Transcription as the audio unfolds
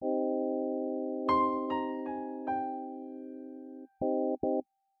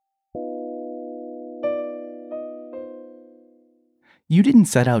You didn't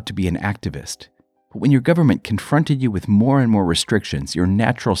set out to be an activist, but when your government confronted you with more and more restrictions, your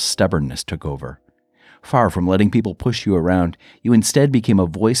natural stubbornness took over. Far from letting people push you around, you instead became a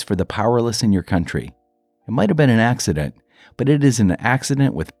voice for the powerless in your country. It might have been an accident, but it is an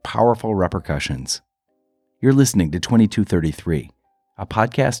accident with powerful repercussions. You're listening to 2233, a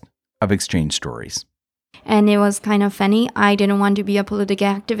podcast of exchange stories. And it was kind of funny. I didn't want to be a political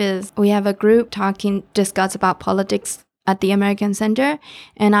activist. We have a group discuss about politics at the American Center,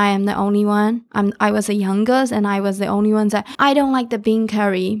 and I am the only one. I was the youngest, and I was the only one that I don't like the bean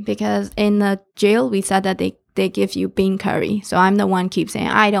curry, because in the jail we said that they give you bean curry. So I'm the one keeps saying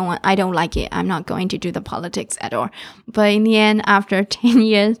I don't like it. I'm not going to do the politics at all. But in the end, after 10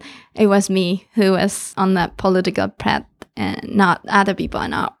 years, it was me who was on that political path, and not other people are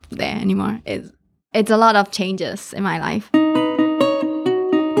not there anymore. It's a lot of changes in my life.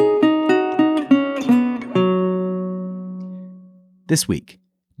 This week,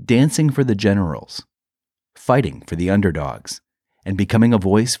 dancing for the generals, fighting for the underdogs, and becoming a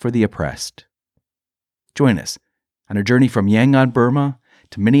voice for the oppressed. Join us on a journey from Yangon, Burma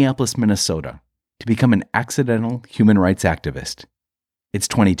to Minneapolis, Minnesota, to become an accidental human rights activist. It's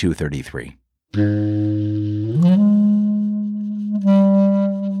 2233.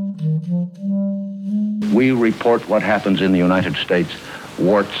 We report what happens in the United States,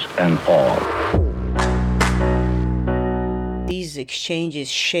 warts and all. These exchanges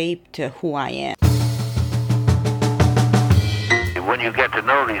shaped who I am. When you get to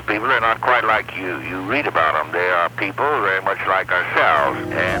know these people, they're not quite like you. You read about them. They are people very much like ourselves.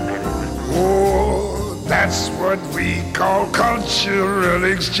 Oh, that's what we call cultural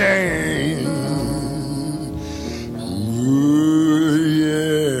exchange. Ooh,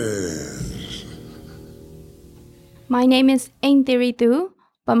 yes. My name is Anh Theory Tu,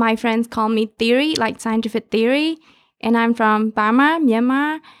 but my friends call me Theory, like scientific theory. And I'm from Burma,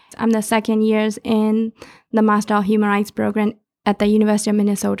 Myanmar. I'm the second year in the Master of Human Rights program at the University of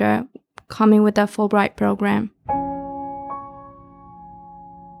Minnesota, coming with the Fulbright program.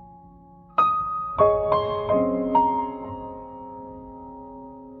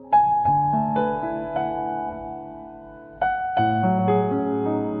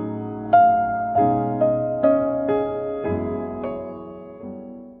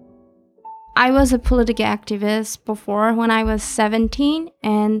 I was a political activist before when I was 17,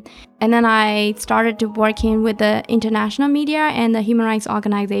 and then I started to working with the international media and the human rights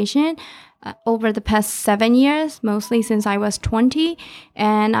organization over the past 7 years, mostly since I was 20.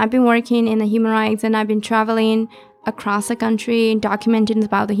 And I've been working in the human rights, and I've been traveling across the country documenting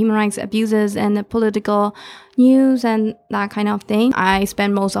about the human rights abuses and the political news and that kind of thing. I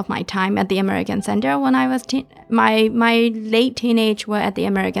spent most of my time at the American Center when I was my late teenage were at the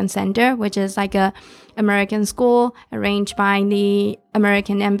American Center, which is like a American school arranged by the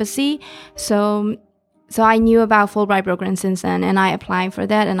American Embassy. So I knew about Fulbright program since then, and I applied for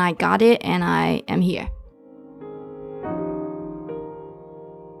that, and I got it, and I am here.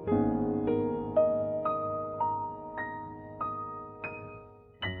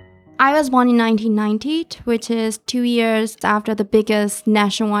 I was born in 1990, which is 2 years after the biggest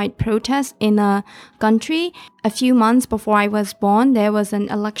nationwide protest in the country. A few months before I was born, there was an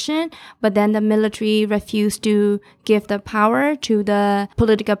election, but then the military refused to give the power to the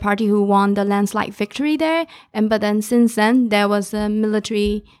political party who won the landslide victory there. But then since then, there was a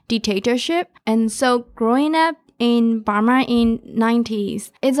military dictatorship. And so growing up in Burma in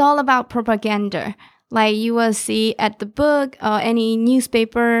 90s, it's all about propaganda. Like you will see at the book or any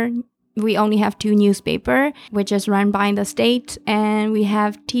newspaper. We only have 2 newspapers, which is run by the state, and we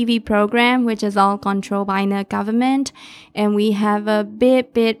have TV program, which is all controlled by the government, and we have a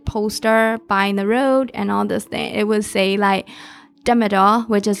big poster by the road and all this thing. It would say like Damodar,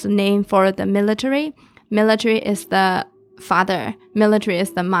 which is the name for the military. Military is the father, military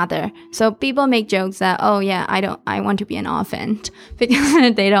is the mother. So people make jokes that, oh yeah, I want to be an orphan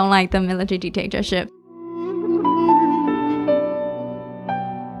because they don't like the military dictatorship.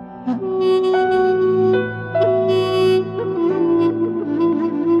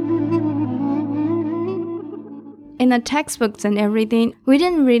 In the textbooks and everything, we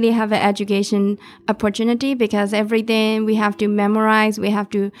didn't really have an education opportunity because everything we have to memorize, we have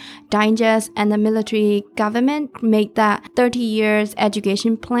to digest, and the military government made that 30 years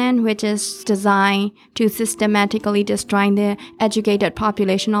education plan, which is designed to systematically destroy the educated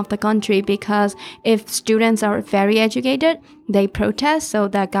population of the country, because if students are very educated, they protest, so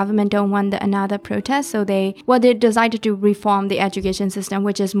the government don't want another protest. So they decided to reform the education system,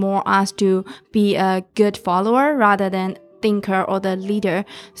 which is more asked to be a good follower rather than thinker or the leader.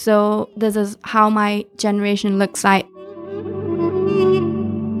 So this is how my generation looks like.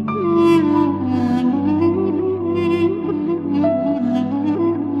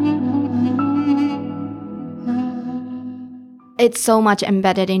 It's so much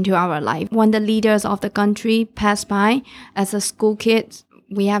embedded into our life. When the leaders of the country pass by, as a school kid,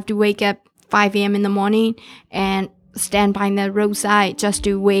 we have to wake up 5 a.m. in the morning and stand by the roadside just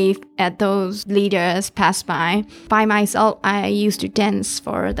to wave at those leaders pass by. By myself, I used to dance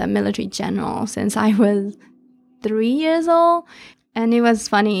for the military general since I was 3 years old. And it was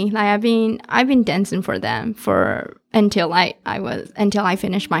funny. Like I've been dancing for them until I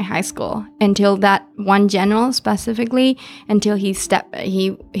finished my high school. Until that one general specifically, until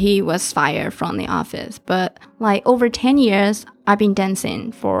he was fired from the office. But like over 10 years, I've been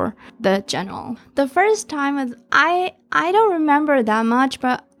dancing for the general. The first time was I don't remember that much,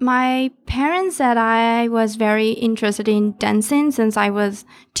 but my parents said I was very interested in dancing since I was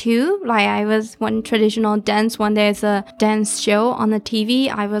 2. Like I was one traditional dance when there's a dance show on the TV,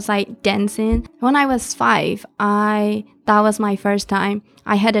 I was like dancing. When I was 5, that was my first time.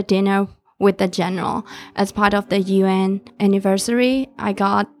 I had a dinner with the general as part of the UN anniversary. I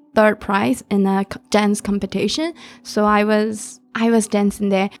got 3rd prize in a dance competition, so I was dancing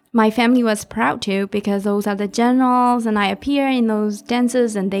there. My family was proud too because those are the generals and I appear in those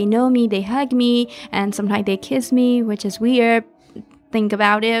dances and they know me, they hug me, and sometimes they kiss me, which is weird. Think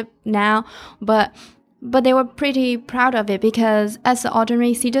about it now, but they were pretty proud of it because as an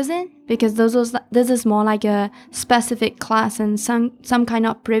ordinary citizen, because this is more like a specific class and some kind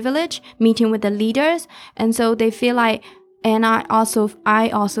of privilege meeting with the leaders, and so they feel like, and I also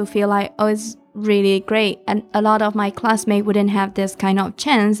feel like, oh, it's really great. And a lot of my classmates wouldn't have this kind of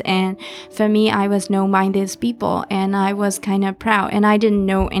chance. And for me, I was known by these people and I was kind of proud. And I didn't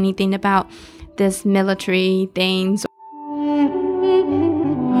know anything about this military things.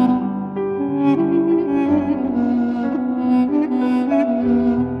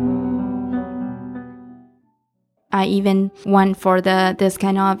 I even went for this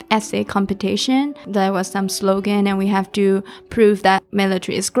kind of essay competition. There was some slogan and we have to prove that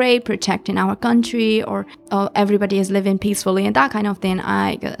military is great, protecting our country, or everybody is living peacefully and that kind of thing.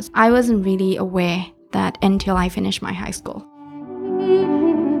 I wasn't really aware that until I finished my high school.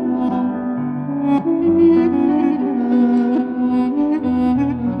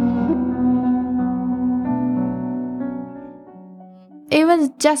 It was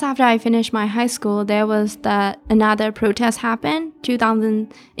just after I finished my high school, there was another protest happened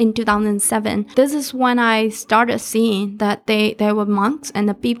in 2007. This is when I started seeing that there were monks and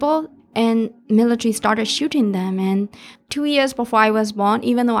the people and military started shooting them. And 2 years before I was born,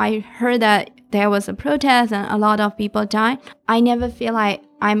 even though I heard that there was a protest and a lot of people died, I never feel like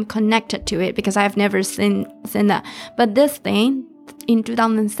I'm connected to it because I've never seen that. But this thing, in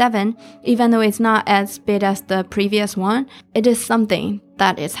 2007, even though it's not as big as the previous one, it is something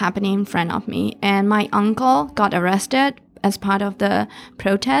that is happening in front of me. And my uncle got arrested as part of the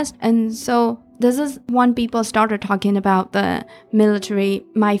protest. And so this is when people started talking about the military.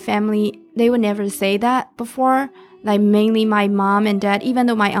 My family, they would never say that before. Like mainly my mom and dad, even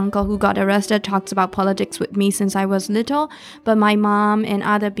though my uncle who got arrested talks about politics with me since I was little, but my mom and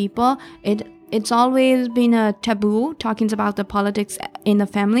other people, it's always been a taboo talking about the politics in the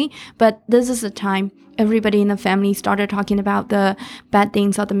family. But this is the time everybody in the family started talking about the bad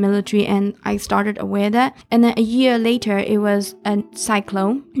things of the military, and I started aware of that. And then a year later, it was a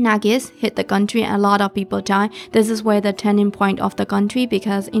cyclone. Nagis hit the country and a lot of people died. This is where the turning point of the country,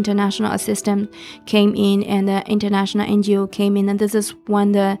 because international assistance came in and the international NGO came in, and this is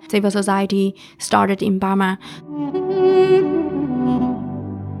when the civil society started in Burma.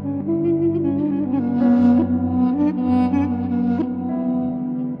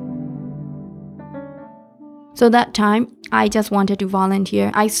 So that time, I just wanted to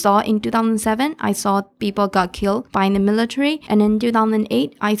volunteer. I saw in 2007, I saw people got killed by the military. And in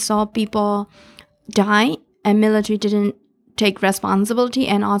 2008, I saw people die and military didn't take responsibility.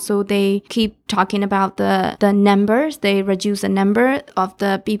 And also they keep talking about the numbers. They reduce the number of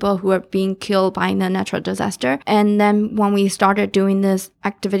the people who are being killed by the natural disaster. And then when we started doing this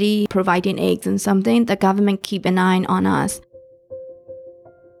activity, providing eggs and something, the government keep an eye on us.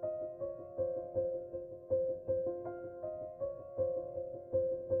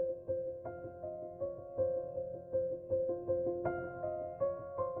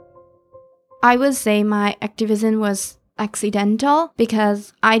 I would say my activism was accidental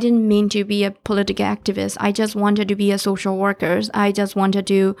because I didn't mean to be a political activist. I just wanted to be a social worker. I just wanted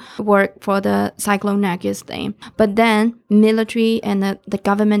to work for the Cyclone Nagis thing. But then military and the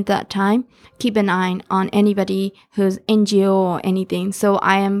government at that time keep an eye on anybody who's NGO or anything. So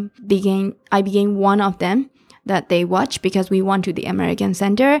I became one of them. that they watch because we went to the American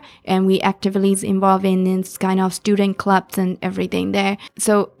Center and we actively involved in this kind of student clubs and everything there.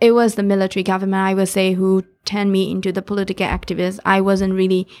 So it was the military government, I would say, who turned me into the political activist. I wasn't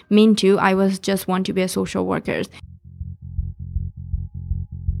really mean to. I was just want to be a social worker.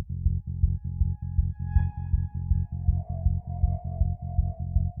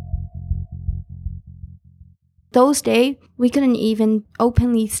 Those days, we couldn't even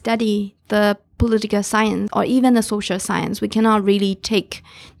openly study the political science or even the social science. We cannot really take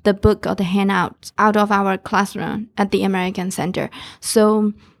the book or the handout out of our classroom at the American Center.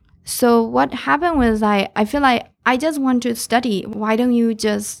 So what happened was I feel like I just want to study. Why don't you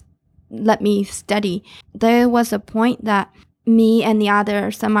just let me study? There was a point that me and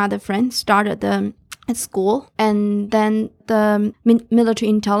some other friends started the school, and then the military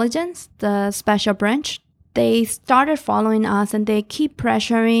intelligence, the special branch, they started following us and they keep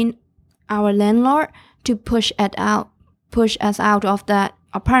pressuring our landlord to push us out of that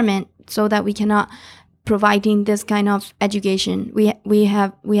apartment so that we cannot providing this kind of education. We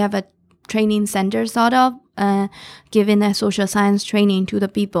have a training center sort of giving a social science training to the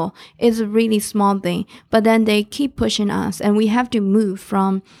people. It's a really small thing, but then they keep pushing us and we have to move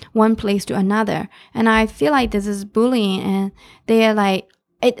from one place to another. And I feel like this is bullying, and they are like,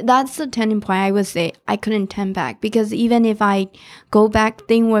 that's the turning point. I would say I couldn't turn back, because even if I go back,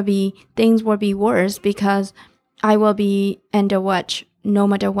 things will be worse, because I will be under watch. No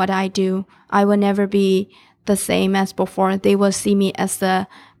matter what I do, I will never be the same as before. They will see me as a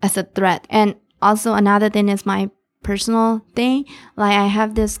threat. And also another thing is my personal thing. Like, I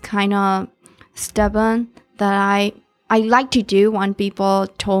have this kind of stubborn that I like to do when people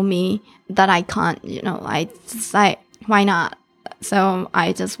told me that I can't. I just like, why not? So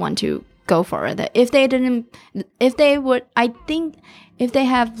I just want to go for it. I think if they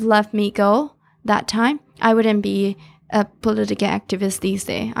have let me go that time, I wouldn't be a political activist these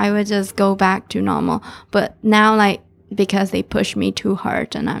days. I would just go back to normal. But now, like, because they push me too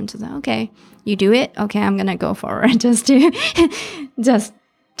hard, and I'm just like, okay, you do it. Okay, I'm gonna go for it. just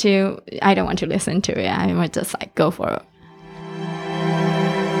to, I don't want to listen to it. I would just like go for it.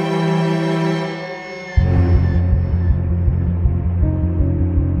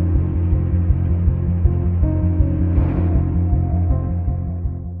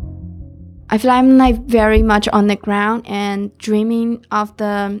 I feel I'm like very much on the ground, and dreaming of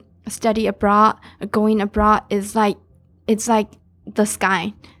the study abroad, going abroad it's like the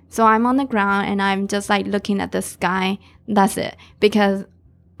sky. So I'm on the ground and I'm just like looking at the sky. That's it. Because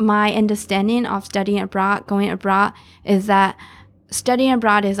my understanding of studying abroad, going abroad, is that studying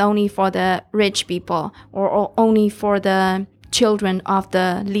abroad is only for the rich people or only for the children of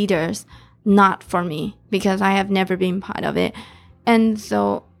the leaders, not for me, because I have never been part of it. And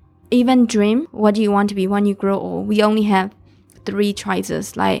so even dream, what do you want to be when you grow old? We only have 3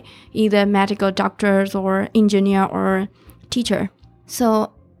 choices, like either medical doctors or engineer or teacher.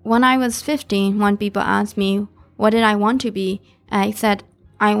 So when I was 15, when people asked me what did I want to be, I said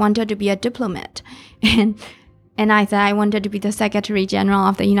I wanted to be a diplomat. And I said I wanted to be the Secretary General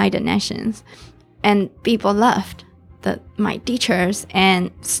of the United Nations. And people laughed, my teachers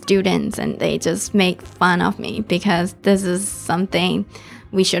and students, and they just make fun of me, because this is something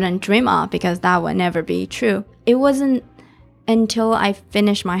we shouldn't dream of, because that would never be true. It wasn't until I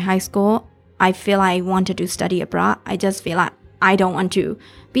finished my high school, I feel I wanted to study abroad. I just feel like I don't want to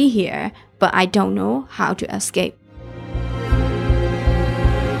be here, but I don't know how to escape.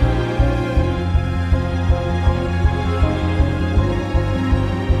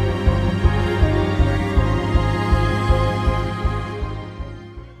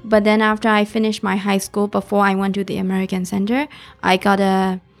 But then after I finished my high school, before I went to the American Center, I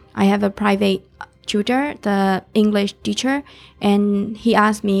have a private tutor, the English teacher, and he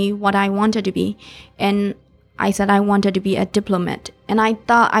asked me what I wanted to be. And I said I wanted to be a diplomat. And I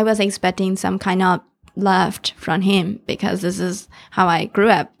thought I was expecting some kind of laughed from him, because this is how I grew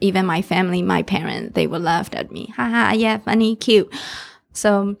up. Even my family, my parents, they would laugh at me. Haha, yeah, funny, cute.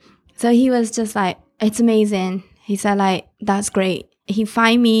 So he was just like, it's amazing. He said like, that's great. He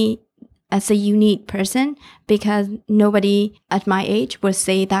find me as a unique person, because nobody at my age would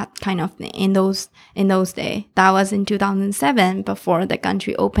say that kind of thing in those days. That was in 2007, before the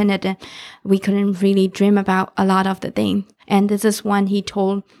country opened it, and we couldn't really dream about a lot of the things. And this is when he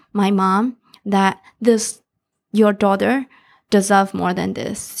told my mom that your daughter deserves more than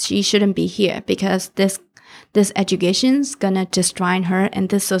this. She shouldn't be here, because this education's gonna destroy her, and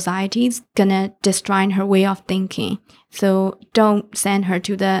this society's gonna destroy her way of thinking. So don't send her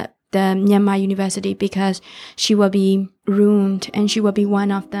to the Myanmar University, because she will be ruined, and she will be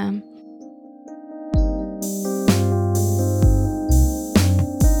one of them.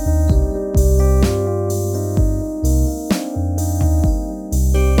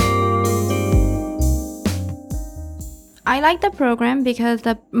 I like the program because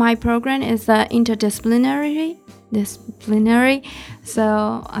my program is interdisciplinary,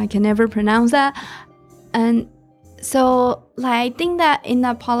 so I can never pronounce that. And so I think that in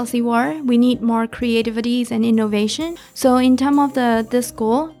the policy war, we need more creativity and innovation. So in terms of this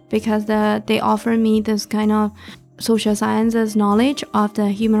school, because they offer me this kind of social sciences knowledge of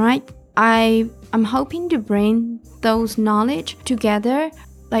the human rights, I'm hoping to bring those knowledge together.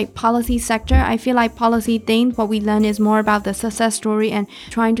 Like policy sector, I feel like policy thing, what we learn is more about the success story and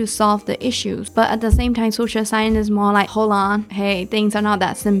trying to solve the issues. But at the same time, social science is more like, hold on, hey, things are not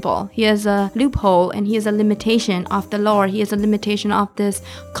that simple. Here's a loophole and here's a limitation of the law. Here's a limitation of this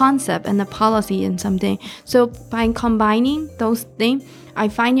concept and the policy and something. So by combining those things, I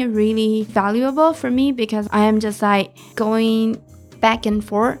find it really valuable for me because I am just like going back and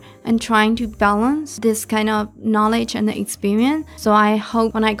forth and trying to balance this kind of knowledge and the experience. So I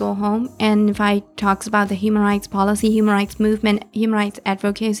hope when I go home and if I talk about the human rights policy, human rights movement, human rights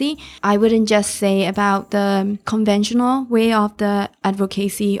advocacy, I wouldn't just say about the conventional way of the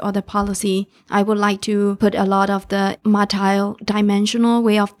advocacy or the policy. I would like to put a lot of the multi-dimensional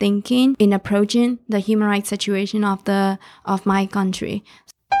way of thinking in approaching the human rights situation of my country.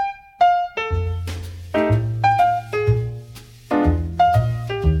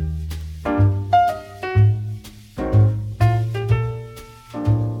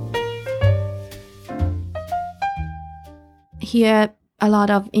 Here, a lot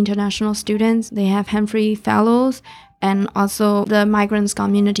of international students, they have Humphrey Fellows, and also the migrants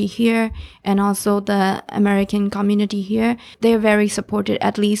community here, and also the American community here. They're very supportive,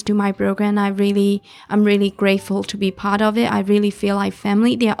 at least to my program. I'm really grateful to be part of it. I really feel like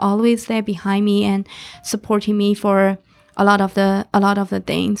family. They're always there behind me and supporting me for a lot of the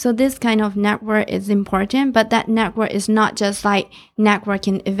things. So this kind of network is important, but that network is not just like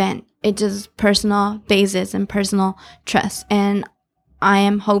networking event. It's just personal basis and personal trust. And I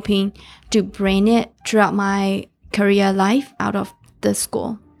am hoping to bring it throughout my career life out of the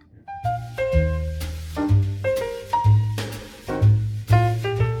school.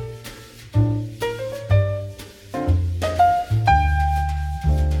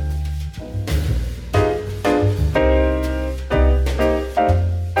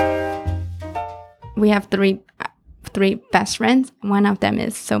 We have three best friends. One of them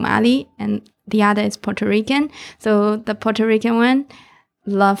is Somali and the other is Puerto Rican. So the Puerto Rican one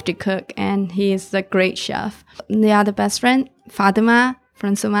loves to cook and he is a great chef. The other best friend, Fatima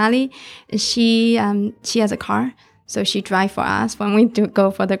from Somali, she has a car. So she drives for us when we do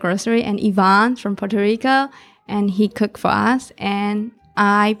go for the grocery. And Ivan from Puerto Rico, and he cook for us and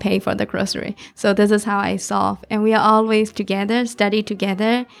I pay for the grocery. So this is how I solve. And we are always together, study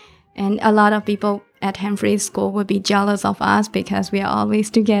together. And a lot of people at Humphrey School would be jealous of us because we are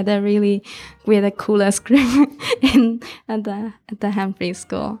always together. Really, we're the coolest group at the Humphrey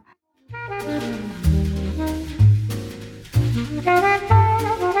School.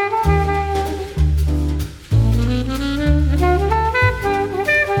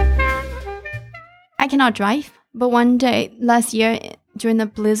 I cannot drive, but one day last year during the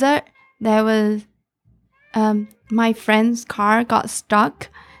blizzard, there was my friend's car got stuck.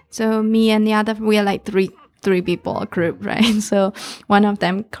 So me and the other, we are like three people, a group, right? So one of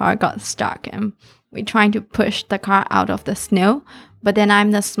them car got stuck and we're trying to push the car out of the snow. But then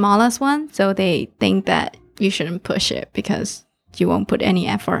I'm the smallest one, so they think that you shouldn't push it because you won't put any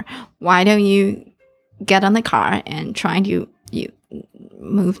effort. Why don't you get on the car and try to you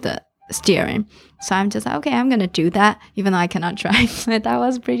move the steering? So I'm just like, okay, I'm gonna do that, even though I cannot drive. But that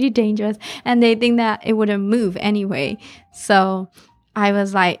was pretty dangerous, and they think that it wouldn't move anyway. So I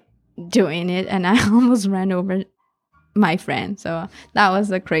was like doing it, and I almost ran over my friend. So that was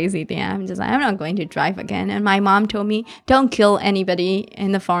a crazy thing. I'm just like, I'm not going to drive again. And my mom told me, don't kill anybody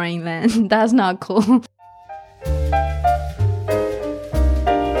in the foreign land. That's not cool.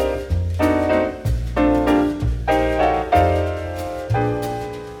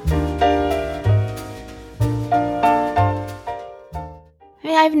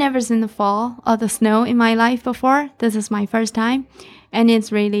 I've never seen the fall or the snow in my life before. This is my first time, and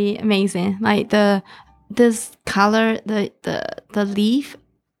it's really amazing. Like this color, the leaf,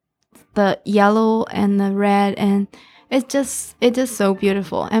 the yellow and the red, and it's just so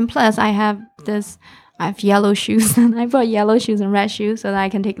beautiful. And plus, I have yellow shoes, and I bought yellow shoes and red shoes so that I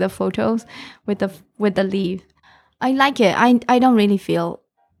can take the photos with the leaf. I like it. I don't really feel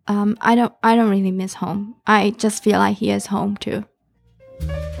I don't really miss home. I just feel like he is home too.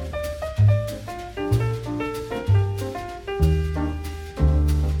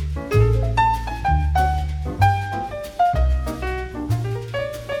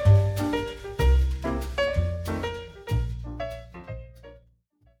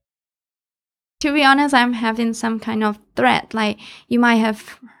 To be honest, I'm having some kind of threat. Like you might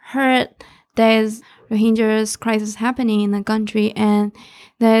have heard there's Rohingyas crisis happening in the country, and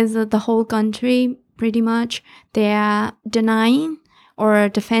there's the whole country pretty much they are denying or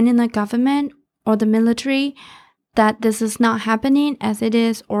defending the government or the military that this is not happening as it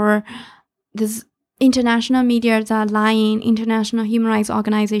is, or this international media are lying, international human rights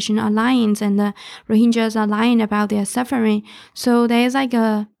organizations are lying, and the Rohingyas are lying about their suffering. So there's like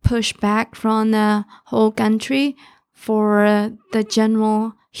a pushback from the whole country for the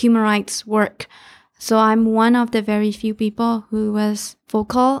general human rights work. So I'm one of the very few people who was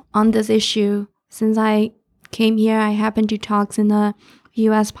vocal on this issue. Since I came here, I happened to talk in the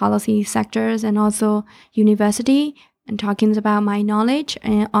US policy sectors and also university and talking about my knowledge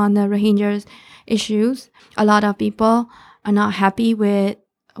on the Rohingyas issues. A lot of people are not happy with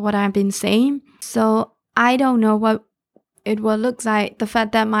what I've been saying. So I don't know what it will look like. The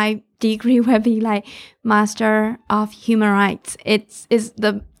fact that my degree will be like Master of Human Rights. It's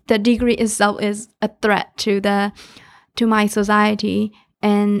the degree itself is a threat to my society.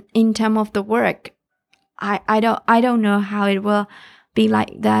 And in terms of the work, I don't know how it will be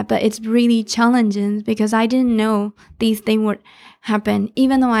like that, but it's really challenging because I didn't know these things would happen.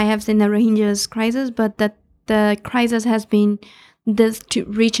 Even though I have seen the Rohingyas crisis, but the crisis has been this to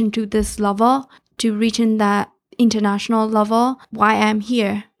reaching to this level, to reaching that international level. Why I'm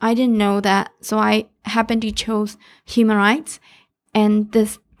here, I didn't know that. So I happened to choose human rights, and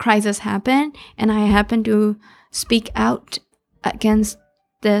this crisis happened, and I happened to speak out against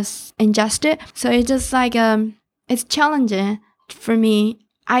this injustice. So it's just like it's challenging for me.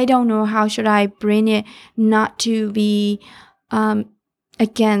 I don't know how should I bring it not to be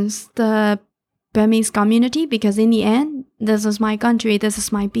against the Burmese community, because in the end, this is my country, this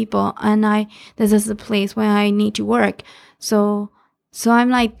is my people, and this is the place where I need to work. So I'm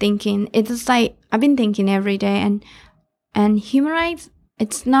like thinking, it's like I've been thinking every day, and human rights,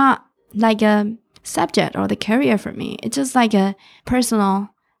 it's not like a subject or the career for me. It's just like a personal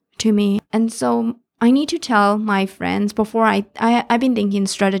to me. And so I need to tell my friends before I've been thinking,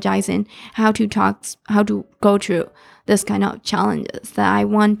 strategizing how to go through this kind of challenges, that I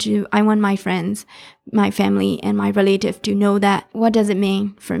want my friends, my family, and my relatives to know that what does it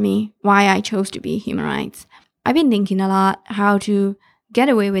mean for me, why I chose to be human rights. I've been thinking a lot how to get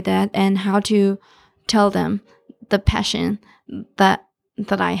away with that and how to tell them the passion that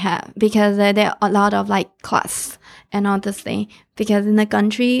I have, because there are a lot of like class and all this thing, because in the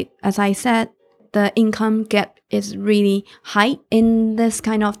country, as I said, the income gap is really high in this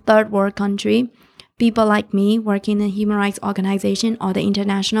kind of third world country. People like me working in a human rights organization or the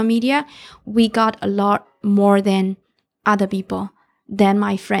international media, we got a lot more than other people, than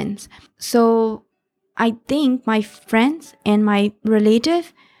my friends. So I think my friends and my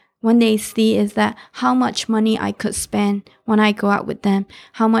relative, when they see is that how much money I could spend when I go out with them,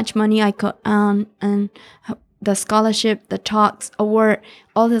 how much money I could earn, and the scholarship, the talks, award,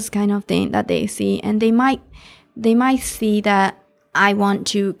 all this kind of thing that they see. And they might see that I want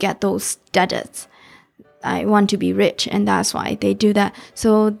to get those status. I want to be rich, and that's why they do that.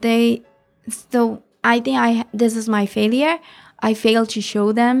 So I think this is my failure. I failed to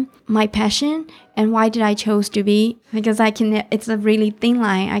show them my passion and why did I chose to be, because it's a really thin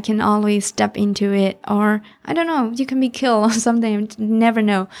line. I can always step into it, or I don't know, you can be killed or something, never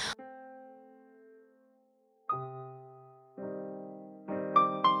know.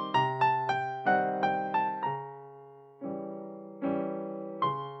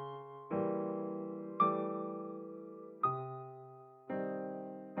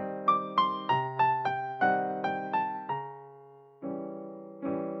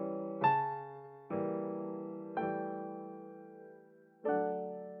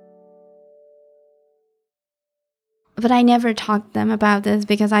 But I never talked them about this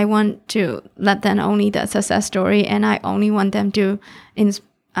because I want to let them only the success story, and I only want them to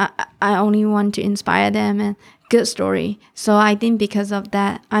I only want to inspire them and good story. So I think because of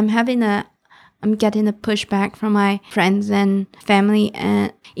that, I'm getting a pushback from my friends and family,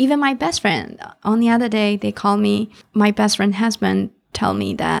 and even my best friend. On the other day, they called me. My best friend's husband tell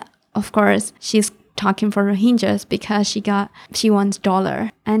me that, of course, she's talking for Rohingyas because she wants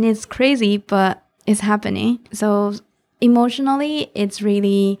dollar, and it's crazy, but it's happening. So emotionally, it's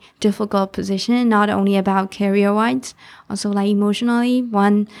really difficult position, not only about career-wise, also like emotionally.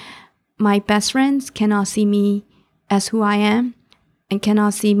 One, my best friends cannot see me as who I am and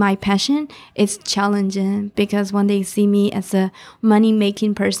cannot see my passion. It's challenging because when they see me as a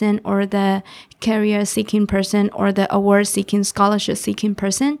money-making person or the career-seeking person or the award-seeking, scholarship-seeking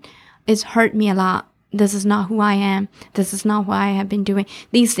person, it's hurt me a lot. this is not who I am. This is not what I have been doing.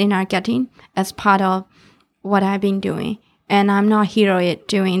 These things are getting as part of what I've been doing. And I'm not heroic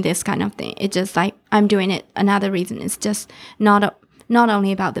doing this kind of thing. It's just like I'm doing it. Another reason is just not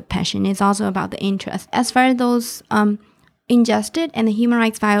only about the passion, it's also about the interest. As far as those injustice and the human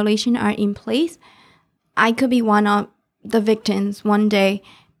rights violation are in place, I could be one of the victims one day,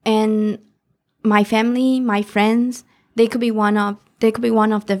 and my family, my friends, they could be one of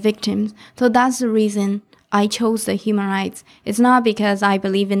the victims. So that's the reason I chose the human rights. It's not because I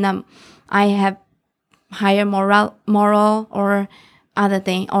believe in them. I have higher moral or other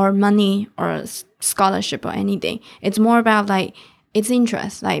thing, or money or scholarship or anything. It's more about like it's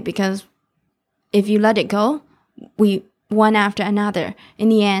interest, like because if you let it go, we one after another, in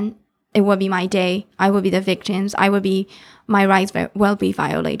the end it will be my day. I will be the victims. My rights will be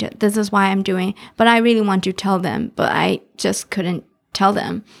violated. This is why I'm doing. But I really want to tell them, but I just couldn't tell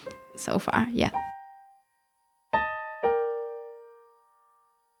them so far. Yeah.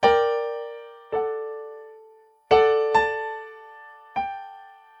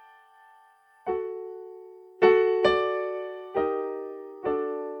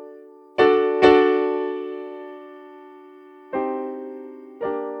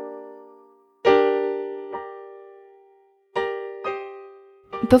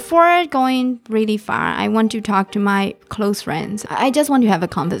 Before going really far, I want to talk to my close friends. I just want to have a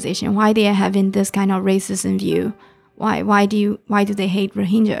conversation. Why they are having this kind of racism view? Why do they hate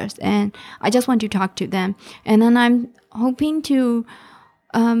Rohingyas? And I just want to talk to them. And then I'm hoping to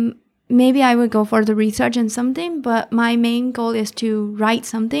maybe I will go for the research and something. But my main goal is to write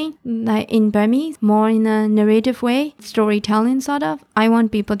something like in Burmese, more in a narrative way, storytelling sort of. I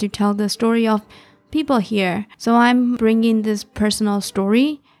want people to tell the story of people here. So I'm bringing this personal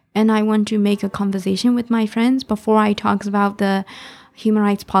story, and I want to make a conversation with my friends before I talk about the human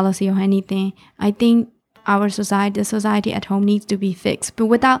rights policy or anything. I think our society, the society at home needs to be fixed. But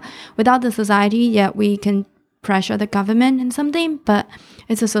without the society, yeah, we can pressure the government and something, but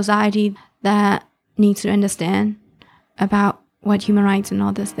it's a society that needs to understand about what human rights and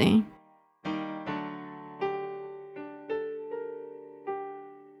all this thing.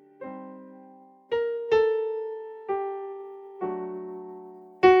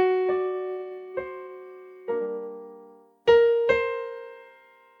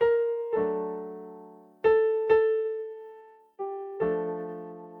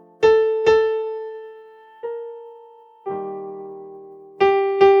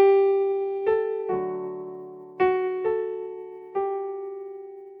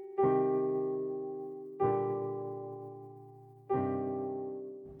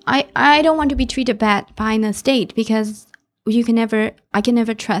 I don't want to be treated bad by the state, because I can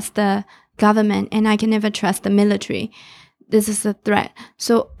never trust the government, and I can never trust the military. This is a threat.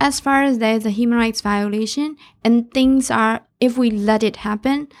 So as far as there's a human rights violation and things are, if we let it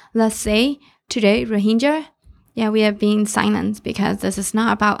happen, let's say today Rohingya, yeah, we have been silenced because this is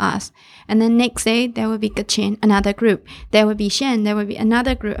not about us. And then next day there will be Kachin, another group. There will be Shan, there will be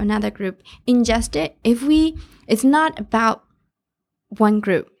another group. Injustice, it's not about one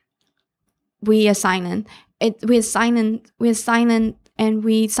group. We are silent. We're silent, and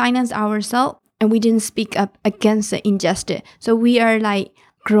we silence ourselves, and we didn't speak up against the injustice. So we are like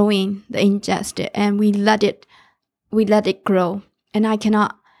growing the injustice, and we let it grow. And I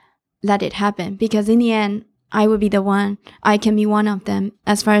cannot let it happen, because in the end, I will be the one. I can be one of them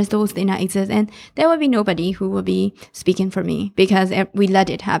as far as those things exist, and there will be nobody who will be speaking for me, because we let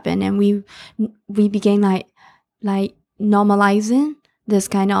it happen, and we began like normalizing this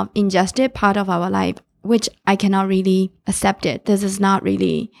kind of injustice part of our life, which I cannot really accept it. This is not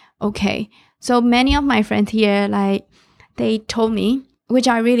really okay. So many of my friends here, like, they told me, which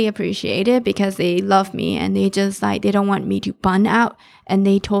I really appreciated, because they love me and they just like, they don't want me to burn out. And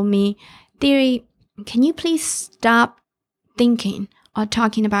they told me, Theory, can you please stop thinking or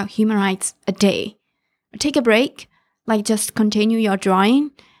talking about human rights a day? Take a break, like just continue your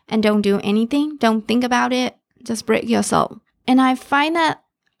drawing and don't do anything. Don't think about it. Just break yourself. And I find that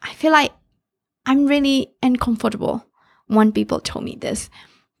I feel like I'm really uncomfortable when people told me this,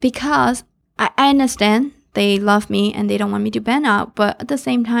 because I understand they love me and they don't want me to burn out, but at the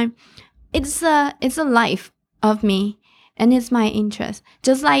same time, it's a life of me and it's my interest.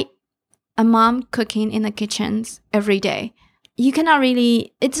 Just like a mom cooking in the kitchens every day. You cannot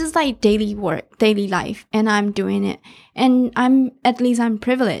really, it's just like daily work, daily life, and I'm doing it. And I'm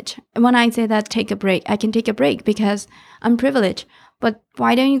privileged. When I say that take a break, I can take a break because I'm privileged. But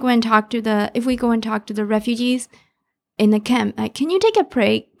why don't you go and talk to if we go and talk to the refugees in the camp, like, can you take a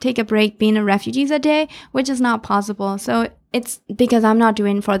break being a refugee a day? Which is not possible. So it's because I'm not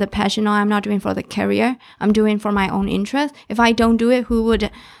doing for the passion or I'm not doing for the career. I'm doing for my own interest. If I don't do it, who would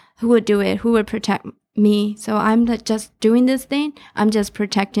do it? Who would protect me? So I'm just doing this thing. I'm just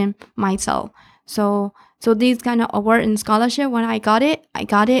protecting myself. So these kind of award and scholarship, when I got it,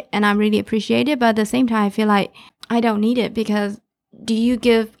 and I really appreciate it. But at the same time, I feel like I don't need it, because do you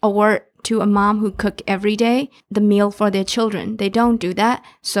give award to a mom who cook every day the meal for their children? They don't do that.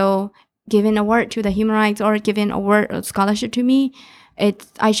 So giving award to the human rights or giving award or scholarship to me, it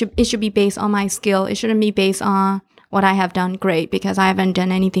should be based on my skill. It shouldn't be based on what I have done great, because I haven't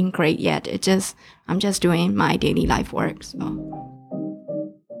done anything great yet. I'm just doing my daily life work. So.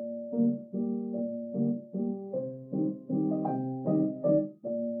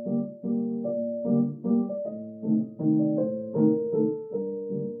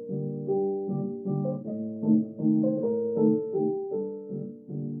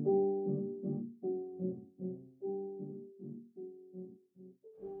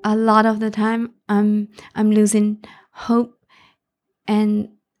 A lot of the time, I'm losing hope, and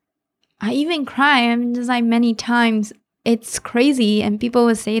I even cry. I'm just like, many times. It's crazy, and people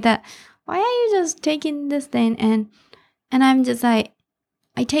will say that, why are you just taking this thing? And I'm just like,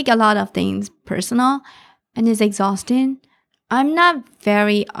 I take a lot of things personal, and it's exhausting. I'm not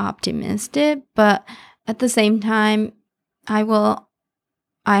very optimistic, but at the same time, I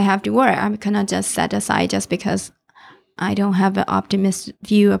have to work. I cannot just set aside just because I don't have an optimistic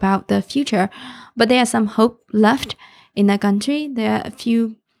view about the future. But there's some hope left in the country. There are a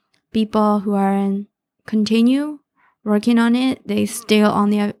few people who are continue working on it. They still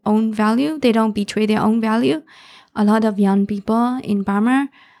on their own value. They don't betray their own value. A lot of young people in Burma,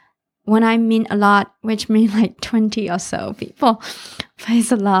 when I mean a lot, which means like 20 or so people, but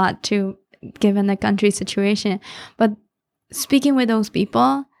it's a lot to given the country situation. But speaking with those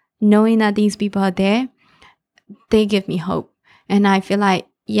people, knowing that these people are there, they give me hope. And I feel like,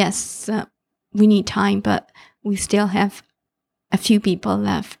 yes, we need time, but we still have a few people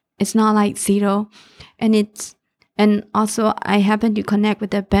left. It's not like zero. And also I happen to connect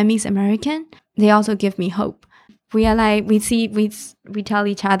with the Burmese American. They also give me hope. We are like, we tell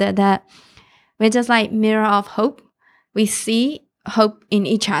each other that we're just like mirror of hope. We see hope in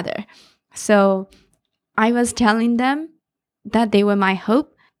each other. So I was telling them that they were my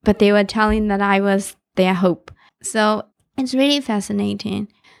hope, but they were telling that I was their hope. So it's really fascinating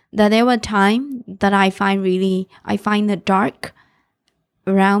that there were times that I find the dark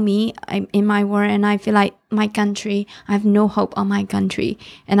around me. I'm in my world, and I feel like my country, I have no hope on my country.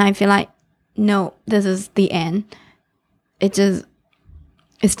 And I feel like, no, this is the end. It's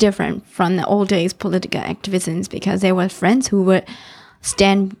different from the old days political activisms, because there were friends who would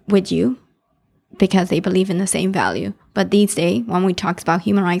stand with you because they believe in the same value. But these days, when we talk about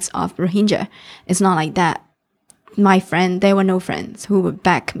human rights of Rohingya, it's not like that. There were no friends who would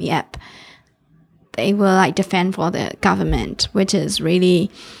back me up. They will like defend for the government, which is really,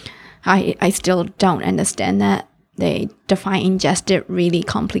 I still don't understand that. They define injustice really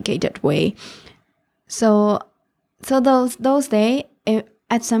complicated way. So those days,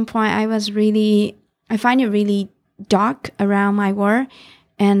 at some point I find it really dark around my world,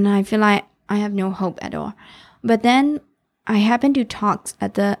 and I feel like I have no hope at all. But then I happened to talk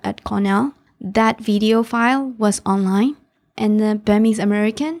at Cornell. That video file was online, and the Burmese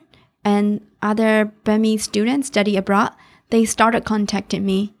American and other Burmese students study abroad, they started contacting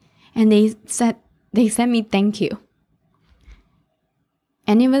me, and they sent me thank you.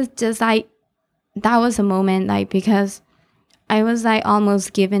 And it was just like, that was a moment, like, because I was like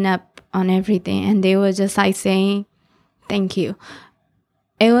almost giving up on everything, and they were just like saying thank you.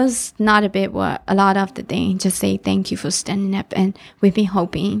 It was not a bit what a lot of the thing, just say thank you for standing up, and we've been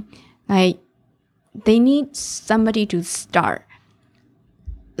hoping, like, they need somebody to start.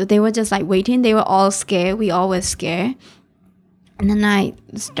 They were just like waiting. They were all scared. We all were scared. And then I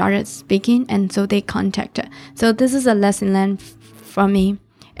started speaking, and so they contacted. So this is a lesson learned for me.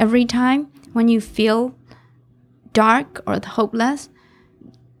 Every time when you feel dark or hopeless,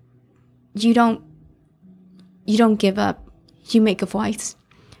 you don't give up. You make a voice.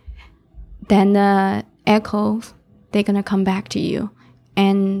 Then the echoes, they're gonna come back to you,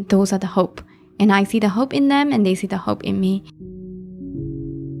 and those are the hope. And I see the hope in them, and they see the hope in me.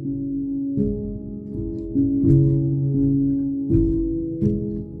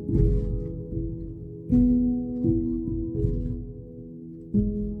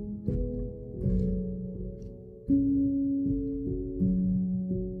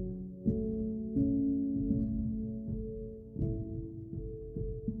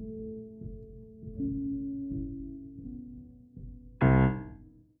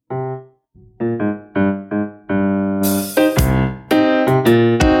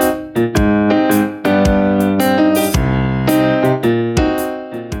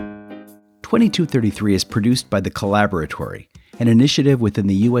 2233 is produced by the Collaboratory, an initiative within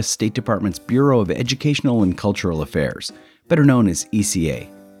the U.S. State Department's Bureau of Educational and Cultural Affairs, better known as ECA.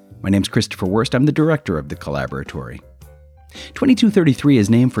 My name's Christopher Wurst. I'm the director of the Collaboratory. 2233 is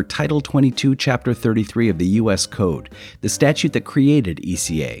named for Title 22, Chapter 33 of the U.S. Code, the statute that created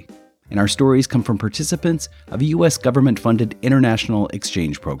ECA. And our stories come from participants of U.S. government-funded international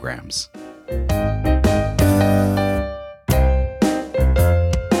exchange programs.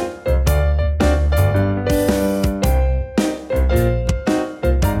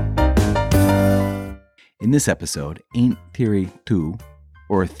 In this episode, Ain't Theory 2,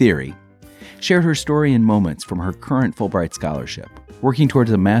 or Theory, shared her story and moments from her current Fulbright scholarship, working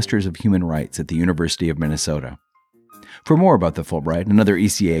towards a Master's of Human Rights at the University of Minnesota. For more about the Fulbright and other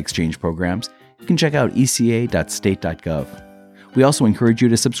ECA exchange programs, you can check out eca.state.gov. We also encourage you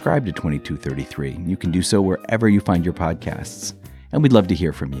to subscribe to 2233. You can do so wherever you find your podcasts. And we'd love to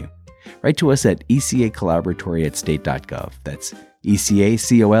hear from you. Write to us at ecacollaboratory@state.gov. That's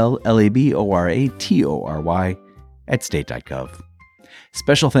ecacollaboratory@state.gov.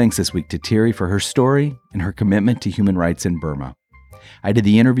 Special thanks this week to Thierry for her story and her commitment to human rights in Burma. I did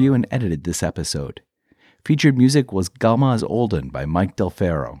the interview and edited this episode. Featured music was Galma's Olden by Mike Del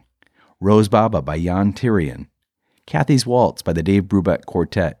Ferro, Rose Baba by Jan Tyrion, Kathy's Waltz by the Dave Brubeck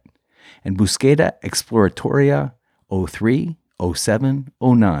Quartet, and Busqueda Exploratoria 03, 07,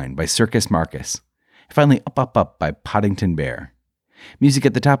 09 by Circus Marcus. And finally, Up Up Up by Poddington Bear. Music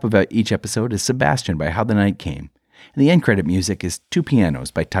at the top of each episode is Sebastian by How the Night Came, and the end credit music is Two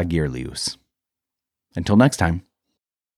Pianos by Tagir Lius. Until next time.